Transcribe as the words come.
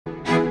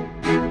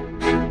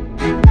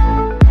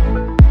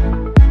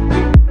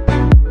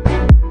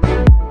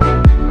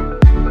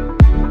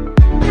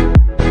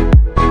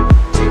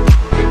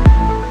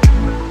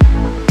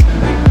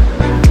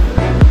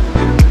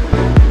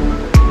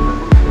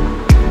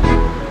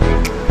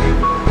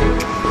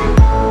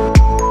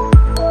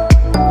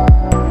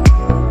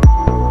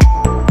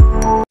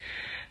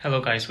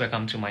guys,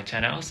 welcome to my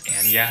channels.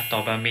 And yeah,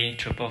 double me,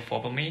 triple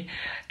for me.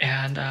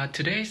 And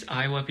today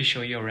I will be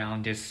showing you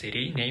around this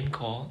city name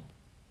called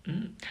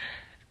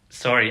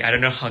sorry, I don't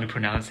know how to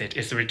pronounce it.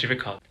 It's really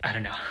difficult. I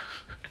don't know.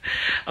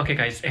 Okay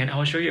guys, and I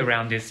will show you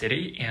around this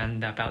city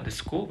and about the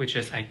school, which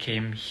is I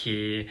came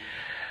here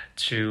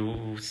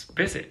to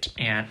visit,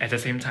 and at the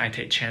same time I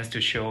take chance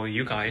to show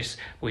you guys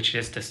which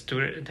is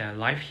the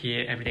life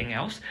here, everything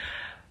else.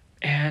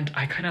 And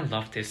I kind of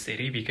love this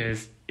city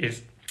because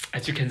it's,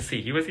 as you can see,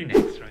 you will see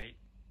next, right?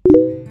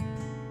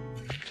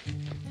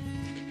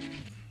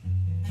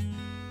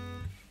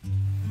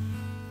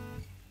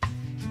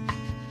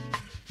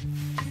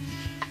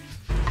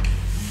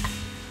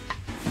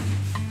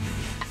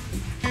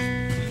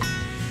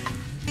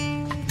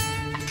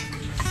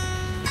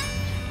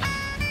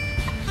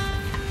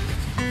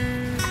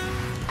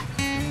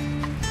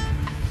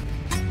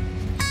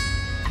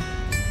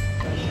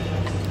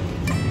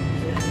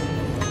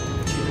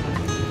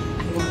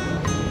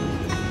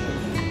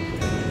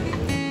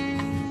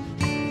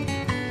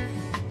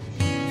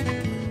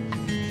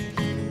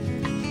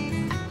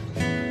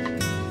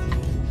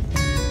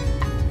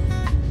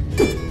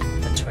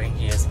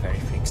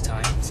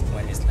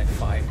 When it's like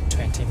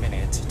 5-20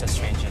 minutes, the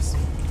train just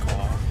go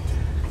off.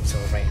 So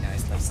right now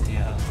it's like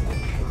still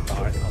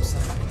dark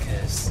outside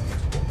because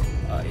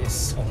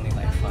it's only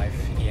like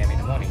 5 a.m. in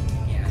the morning,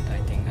 and I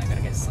think I'm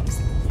gonna get some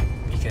sleep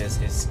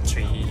because it's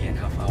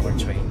 3.5-hour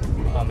train,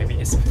 or maybe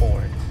it's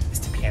 4.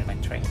 It depends on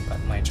my train, but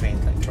my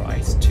train like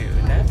drives to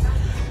that.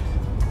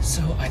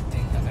 So I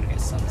think I'm gonna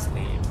get some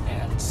sleep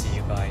and see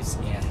you guys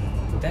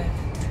in there.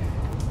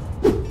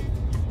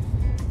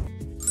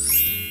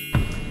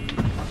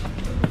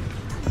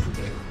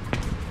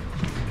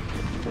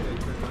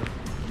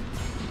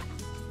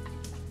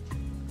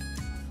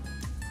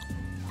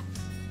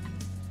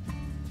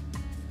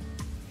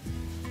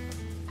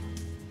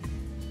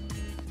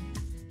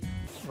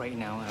 Right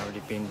now I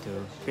already been to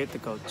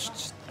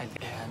Bydgoszcz,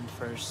 and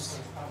first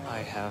I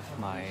have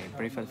my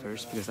breakfast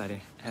first because I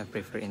didn't have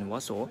breakfast in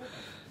Warsaw,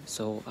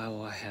 so I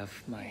will have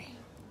my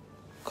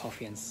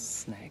coffee and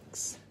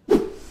snacks.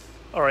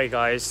 Alright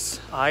guys,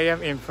 I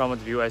am in front of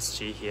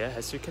Bydgoszcz here,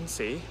 as you can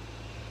see,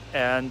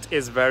 and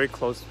it's very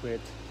close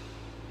with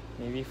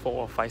maybe 4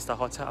 or 5-star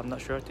hotel. I'm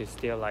not sure. It's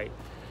still like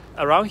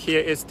around here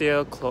is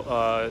still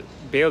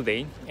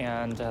building,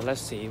 and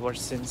let's see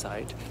what's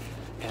inside.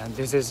 And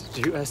this is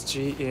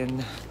Bydgoszcz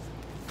in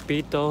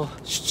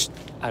Bydgoszcz.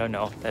 I don't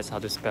know, that's how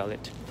to spell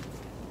it.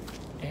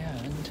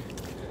 And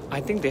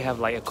I think they have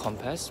like a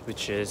compass,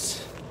 which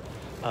is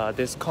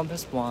this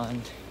compass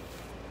one,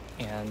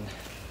 and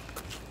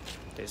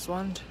this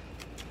one,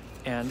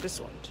 and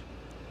this one.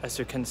 As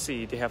you can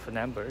see, they have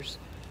numbers.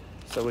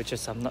 So which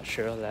is, I'm not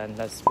sure, then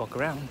let's walk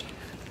around.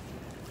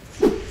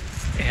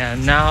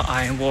 And now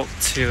I walk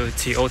to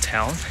the old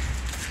town.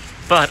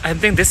 But I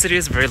think this city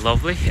is very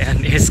lovely,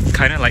 and it's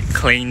kind of like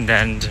clean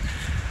than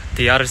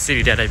the other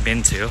city that I've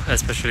been to,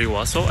 especially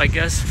Warsaw, I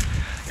guess.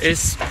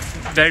 It's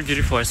very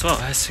beautiful as well,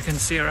 as you can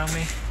see around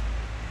me.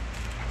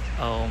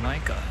 Oh my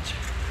god.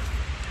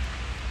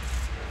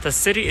 The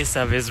city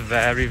itself is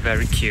very,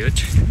 very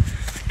cute.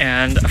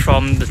 And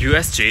from the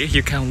Bydgoszcz,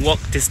 you can walk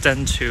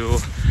distance to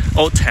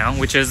Old Town,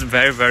 which is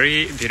very,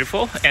 very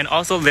beautiful. And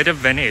also Little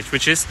Venice,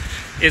 which is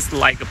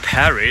like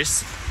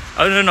Paris.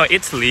 Oh no,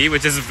 Italy,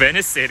 which is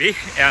Venice City,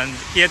 and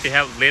here they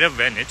have Little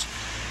Venice,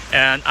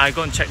 and I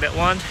go and check that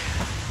one.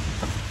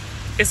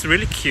 It's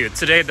really cute.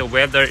 Today the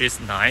weather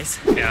is nice,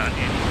 and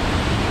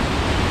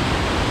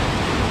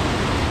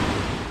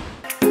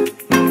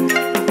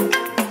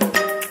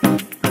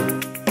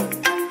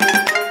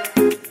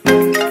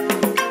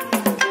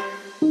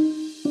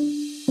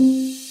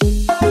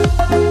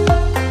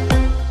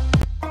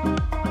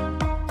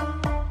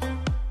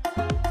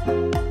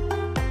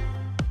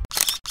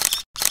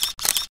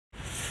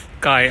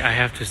guy, I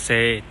have to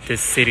say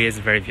this city is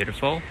very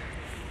beautiful.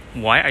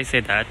 Why I say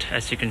that?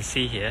 As you can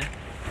see here,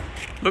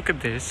 look at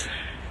this.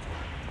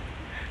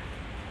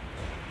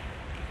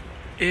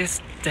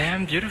 It's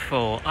damn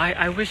beautiful.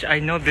 I wish I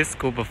know this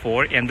school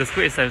before, and the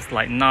school itself is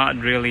like not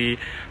really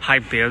high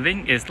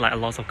building. It's like a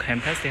lot of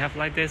campus they have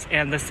like this,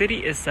 and the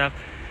city itself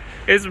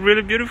is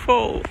really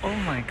beautiful. Oh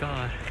my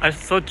god, I'm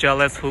so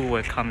jealous who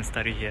will come and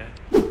study here.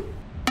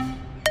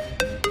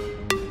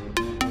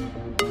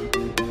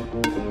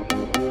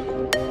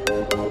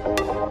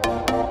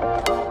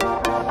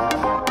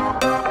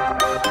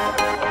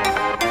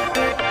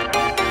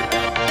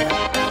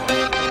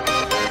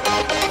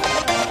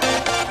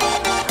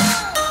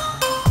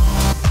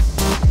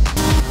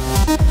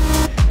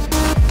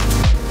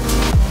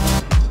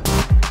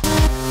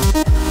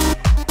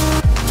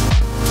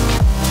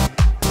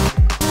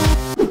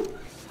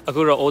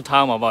 Aku ro old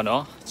town မှာပေါ့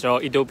နော်ကျွန်တော်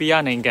အီတိုပီး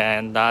ယားနိုင်ငံ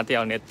သားတ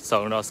ယောက်နဲ့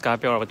ဆုံတော့စကား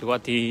ပြောတော့သူက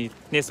ဒီ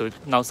နေ့ဆို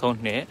နောက်ဆုံး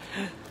နှစ်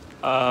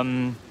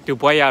သူ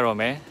ပွဲရတော့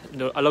မယ်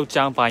အလုပ်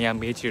ကြောင်းပါရ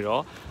မေးကြည့်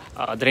တော့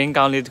သတင်း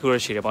ကောင်းလေးတခုရ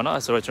ရှိတယ်ပေါ့နော်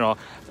ဆိုတော့ကျွန်တော်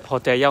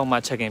hotel ရောက်မှ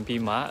check in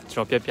ပြီးမှကျွ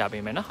န်တော်ပြပြ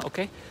ပေးမယ်နော်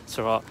okay so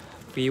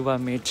we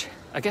will meet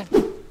again.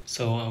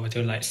 So I will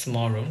do like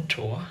small room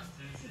tour.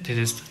 This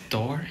is the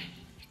door.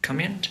 Come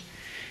in,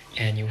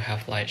 and you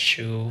have like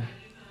shoe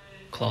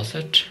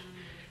closet,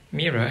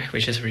 mirror,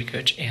 which is really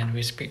good, and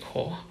with big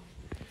hole.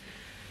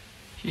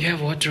 You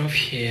have wardrobe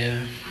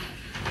here.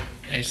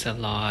 It's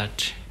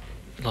lots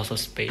of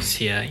space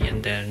here,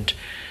 and then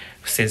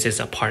since it's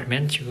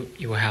apartment,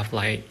 you have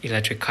like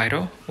electric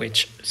kettle,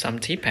 which some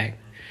tea bag,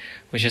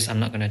 which is I'm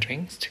not gonna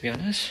drink to be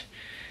honest.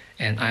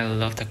 And I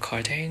love the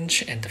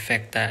curtains and the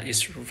fact that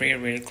it's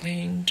really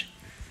clean.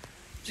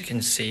 As you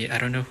can see, I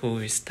don't know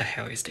the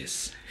hell is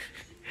this.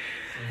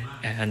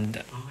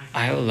 And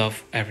I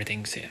love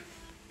everything here.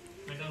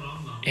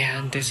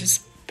 And this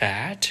is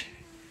bad.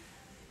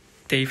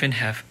 They even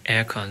have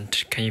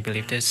aircon. Can you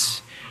believe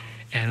this?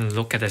 And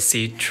look at the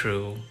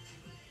see-through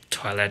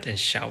toilet and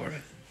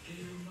shower.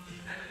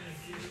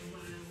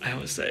 I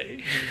would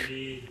say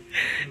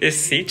it's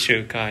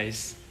see-through,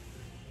 guys.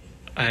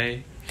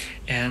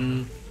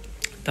 And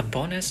the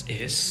bonus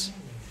is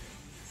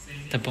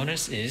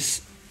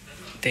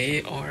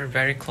they are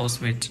very close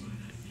with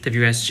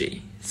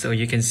WSG, so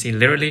you can see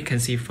literally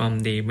from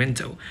the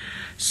window.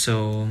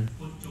 So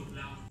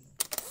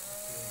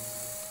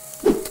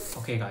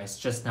okay guys,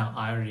 just now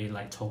I already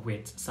talked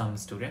with some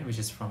student which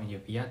is from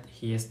Ethiopia.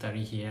 He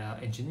study here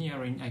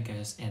engineering, I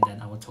guess, and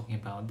then I was talking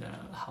about the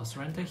house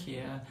renter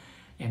here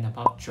and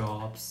about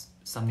jobs,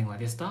 something like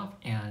this stuff.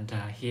 And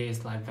here is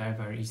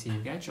very easy to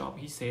get job.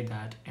 He said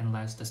that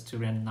unless the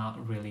student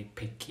not really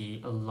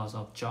picky, a lot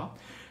of job,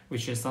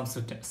 which is some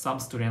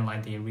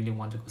student they really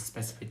want to go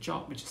specific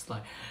job, which is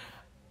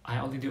I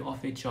only do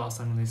office jobs,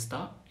 something like this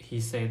stuff. He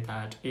said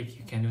that if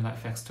you can do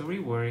factory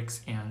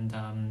works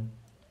and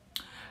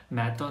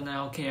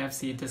McDonald's,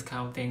 KFC, this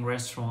kind of thing,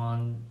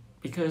 restaurant,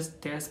 because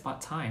there's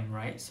part-time,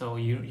 right? So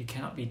you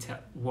cannot be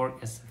work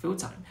as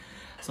full-time.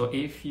 So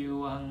if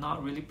you are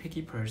not really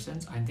picky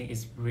person, I think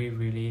it's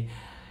really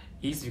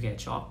easy to get a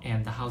job,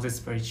 and the house is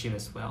very cheap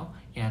as well.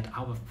 And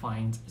I will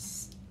find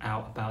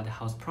out about the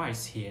house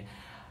price here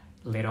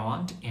later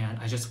on. And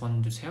I just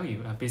wanted to tell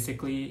you,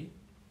 basically,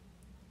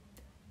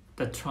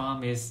 the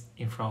tram is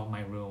in front of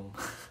my room.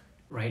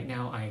 Right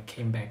now, I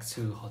came back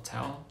to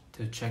hotel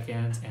to check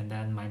in, and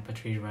then my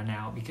battery ran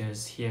out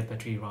because here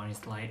battery run is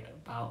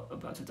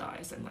about to die,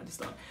 something like this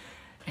stuff.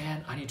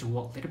 And I need to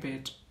walk a little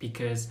bit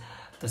because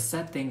the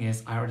sad thing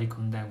is I already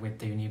contact with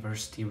the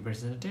university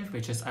representative,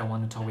 which is I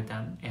want to talk with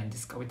them and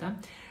discuss with them,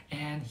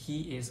 and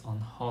he is on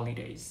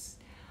holidays.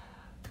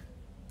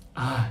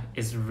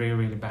 It's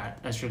really bad.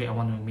 Actually, I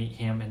want to meet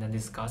him and then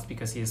discuss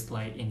because he's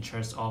in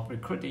charge of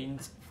recruiting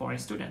foreign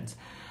student,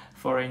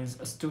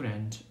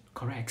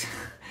 correct.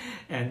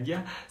 And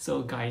yeah,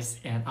 so guys,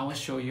 and I will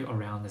show you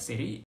around the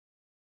city.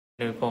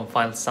 We're going to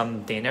find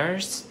some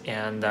dinners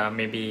and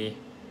maybe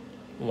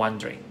one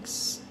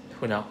drinks,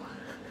 who knows.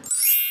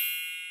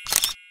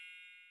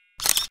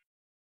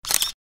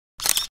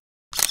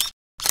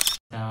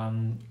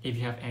 If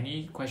you have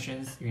any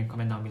questions, you can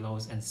comment down below,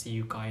 and see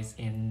you guys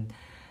in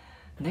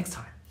next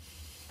time.